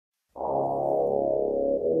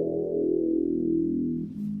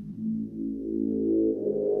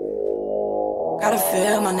Gotta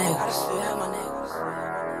feel my niggas.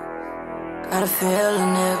 Gotta feel a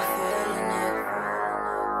nigga.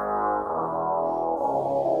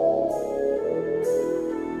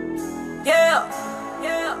 Yeah,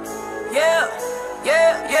 yeah, yeah,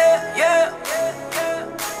 yeah, yeah, yeah.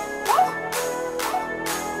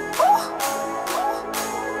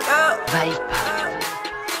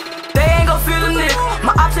 They ain't gon' feel a nigga.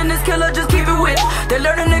 My option is killer, just keep it with. They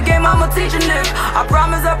learning the game, I'ma teach a nigga. I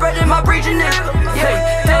promise I bred in my preaching nigga.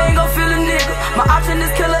 Yeah, they ain't gon' feel a nigga. My option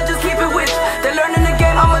is killer, just keep it with. They learning the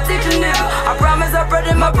game, I'ma teach a nigga. I promise I bred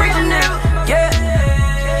in my preaching nigga. Yeah.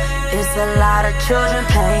 It's a lot of children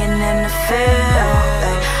playing in the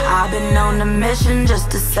field. I've been on a mission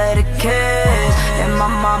just to say the kids. And my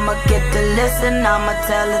mama get to listen, I'ma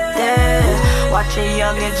tell her this. Watch a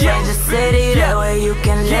youngin' change the city, that way you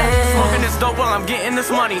can live. Smoking this dope while I'm getting this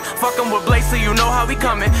money. Fuckin' with Blaze so you know how we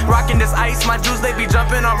comin'. Rockin' this ice, my juice they be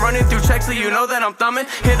jumpin'. I'm running through checks so you know that I'm thumbin'.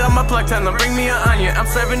 Hit up my plug, tell them bring me an onion. I'm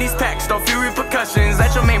serving these packs, don't feel repercussions.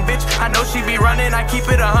 That's your main bitch, I know she be running. I keep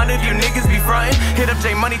it 100, you niggas be frontin'. Hit up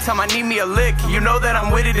J Money, tell me I need me a lick. You know that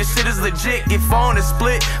I'm with it, this shit is legit. Get phone is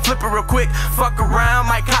split, flip it real quick. Fuck around,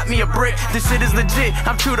 might cop me a brick. This shit is legit,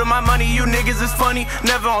 I'm true to my money. You niggas is funny,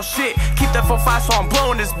 never on shit. Keep that 4-5 so I'm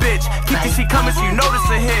blowing this bitch. Keep this shit coming so you know this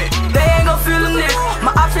a hit. They ain't gon' feel a nigga.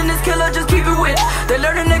 My option is killer, just keep it with. They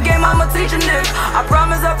learning the game, I'ma teach a nigga. I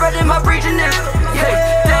promise I bred in my preaching nigga. Yeah,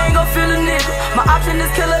 they ain't gon' feel a nigga. My option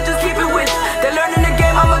is killer, just keep it with. They learning the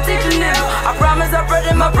game, I'ma teach a nigga. I promise I bred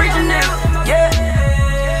in my preaching nigga. Yeah.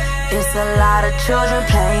 It's a lot of children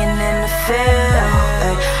playing in the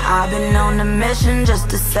field. I've been on a mission just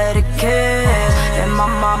to say the kids. And my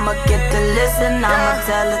mama get to listen, I'ma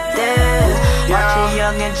tell her this. Watch a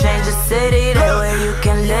youngin' change the city, that way you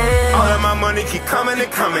can live. All of my money keep coming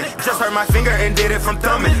and coming. Just hurt my finger and did it from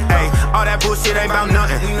thumbing. Ay, all that bullshit ain't about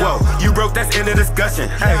nothing. Whoa, you broke, that's end of discussion.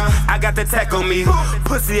 Ay, I got the tech on me.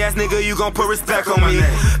 Pussy ass nigga, you gon' put respect on me.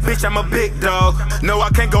 Bitch, I'm a big dog. No, I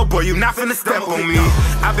can't go, boy, you not finna step on me.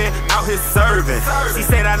 I been out here serving. She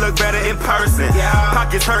said I look better in person.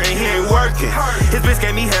 Pockets hurting, he ain't working. His bitch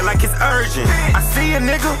gave me head like it's urgent. I see a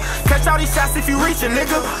nigga, catch all these shots if you reach a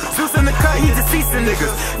nigga. Zeus in the cut, he deceasing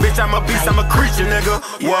niggas. Bitch, I'm a beast, I'm a creature, nigga.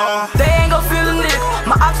 Whoa. They ain't gon' feel a nigga.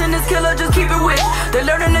 My option is killer, just keep it with. They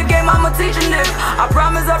learning the game, I'ma teach a nigga. I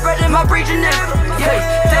promise I bred in my preaching nigga. Yeah,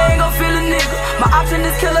 they ain't gon' feel a nigga. My option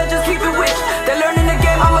is killer, just keep it with. They learning the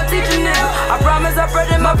game, I'ma teach a nigga. I promise I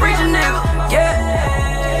bred in my preaching nigga. Yeah.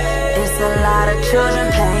 It's a lot of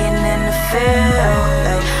children playing in the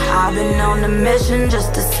field. I've been on a mission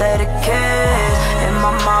just to say the kids. And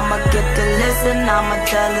my mama get to listen, I'ma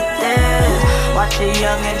tell her this. Watch a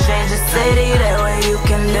youngin' change the city, that way you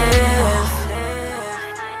can live.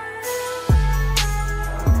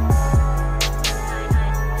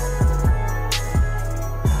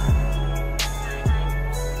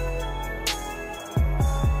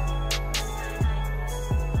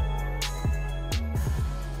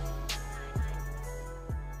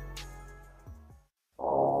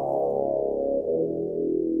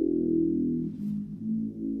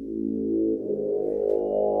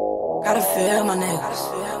 Gotta feel my nigga.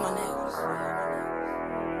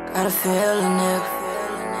 Gotta feel a nigga.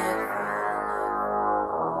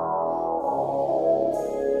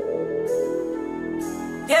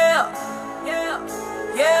 Yeah, yeah,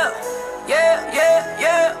 yeah, yeah, yeah,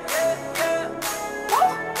 yeah.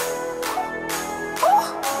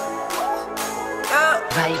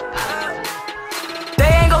 They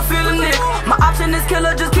ain't gon' feel a nigga. My option is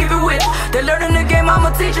killer, just keep it with. They learning the game, I'ma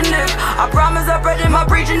teach a nigga. I promise I bred in my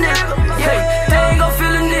preaching nigga. Yeah, they ain't gon'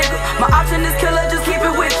 feel a nigga. My option is killer, just keep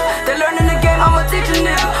it with. They learning the game, I'ma teach a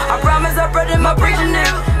nigga. I promise I bred in my preaching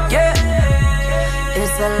nigga. Yeah.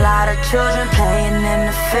 It's a lot of children playing in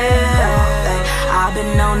the field. I've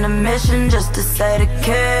been on a mission just to say the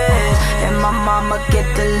kids. And my mama get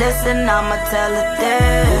to listen, I'ma tell her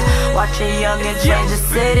this. Watch a youngin' change the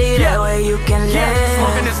city, that way you can live.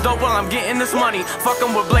 Smoking this dope while I'm getting this money.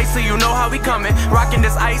 Fuckin' with Blaze so you know how we comin'. Rockin'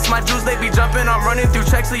 this ice, my juice they be jumpin'. I'm running through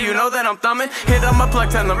checks so you know that I'm thumbin'. Hit up my plug,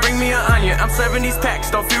 tell them bring me an onion. I'm serving these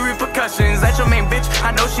packs, don't feel repercussions. That's your main bitch,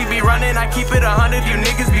 I know she be running. I keep it 100, you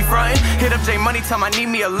niggas be frontin'. Hit up J Money, tell me I need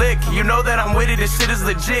me a lick. You know that I'm with it, this shit is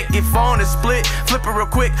legit. Get phone is split, flip it real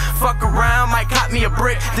quick. Fuck around, might cop me a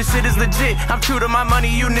brick. This shit is legit, I'm true to my money.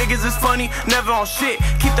 You niggas is funny, never on shit.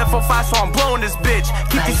 Keep that 4-5 so I'm blowing this bitch.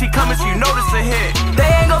 Keep this shit coming so you know this a hit. They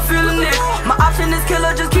ain't gon' feel a nigga. My option is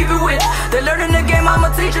killer, just keep it with. They learning the game,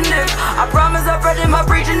 I'ma teach a nigga. I promise I bred in my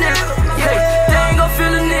preaching nigga. Yeah, they ain't gon'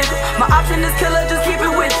 feel a nigga. My option is killer, just keep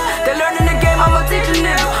it with. They learning the game, I'ma teach a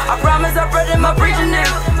nigga. I promise I bred in my preaching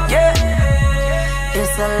nigga. Yeah.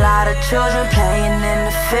 It's a lot of children playing in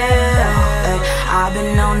the field. Ay, I've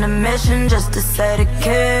been on a mission just to say the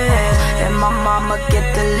kids. And my mama get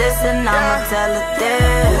to listen, I'ma tell her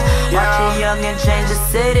this. Watch a youngin' change the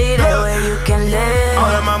city, that way you can live.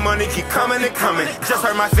 All of my money keep coming and coming. Just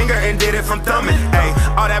hurt my finger and did it from thumbing. Ayy,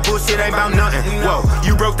 all that bullshit ain't about nothing. Whoa,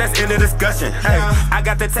 you broke, that's end of discussion. Ayy, I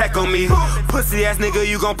got the tech on me. Pussy ass nigga,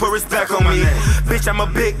 you gon' put respect on me. Bitch, I'm a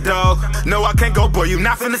big dog. No, I can't go, boy, you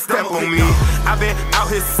not finna step on me. I been out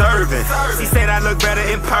here serving. She said I look better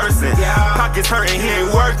in person. Pockets hurting, he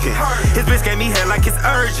ain't working. His bitch gave me head like it's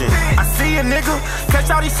urgent. I see a nigga, catch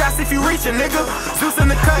all these shots if you reach a nigga. Zeus in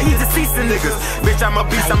the cut, he deceasing niggas. Bitch, I'm a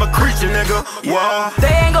beast, I'm a creature, nigga. Whoa.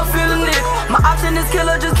 They ain't gon' feel a nigga. My option is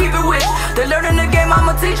killer, just keep it with. They learning the game,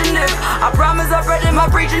 I'ma teach a nigga. I promise I read in my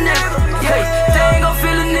preaching nigga. Yeah, they ain't gon'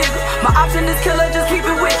 feel a nigga. My option is killer, just keep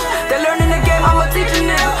it with. They learning the game, I'ma teach a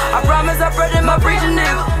nigga. I promise I read in my preaching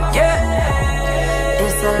nigga. Yeah.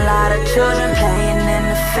 It's a lot of children playing in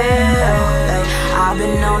the field. Ay, I've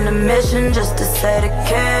been on a mission just to say the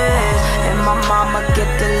kids. And my mama get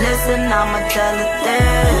to listen, I'ma tell her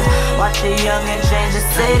this. Watch a youngin' change the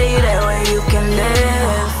city, that way you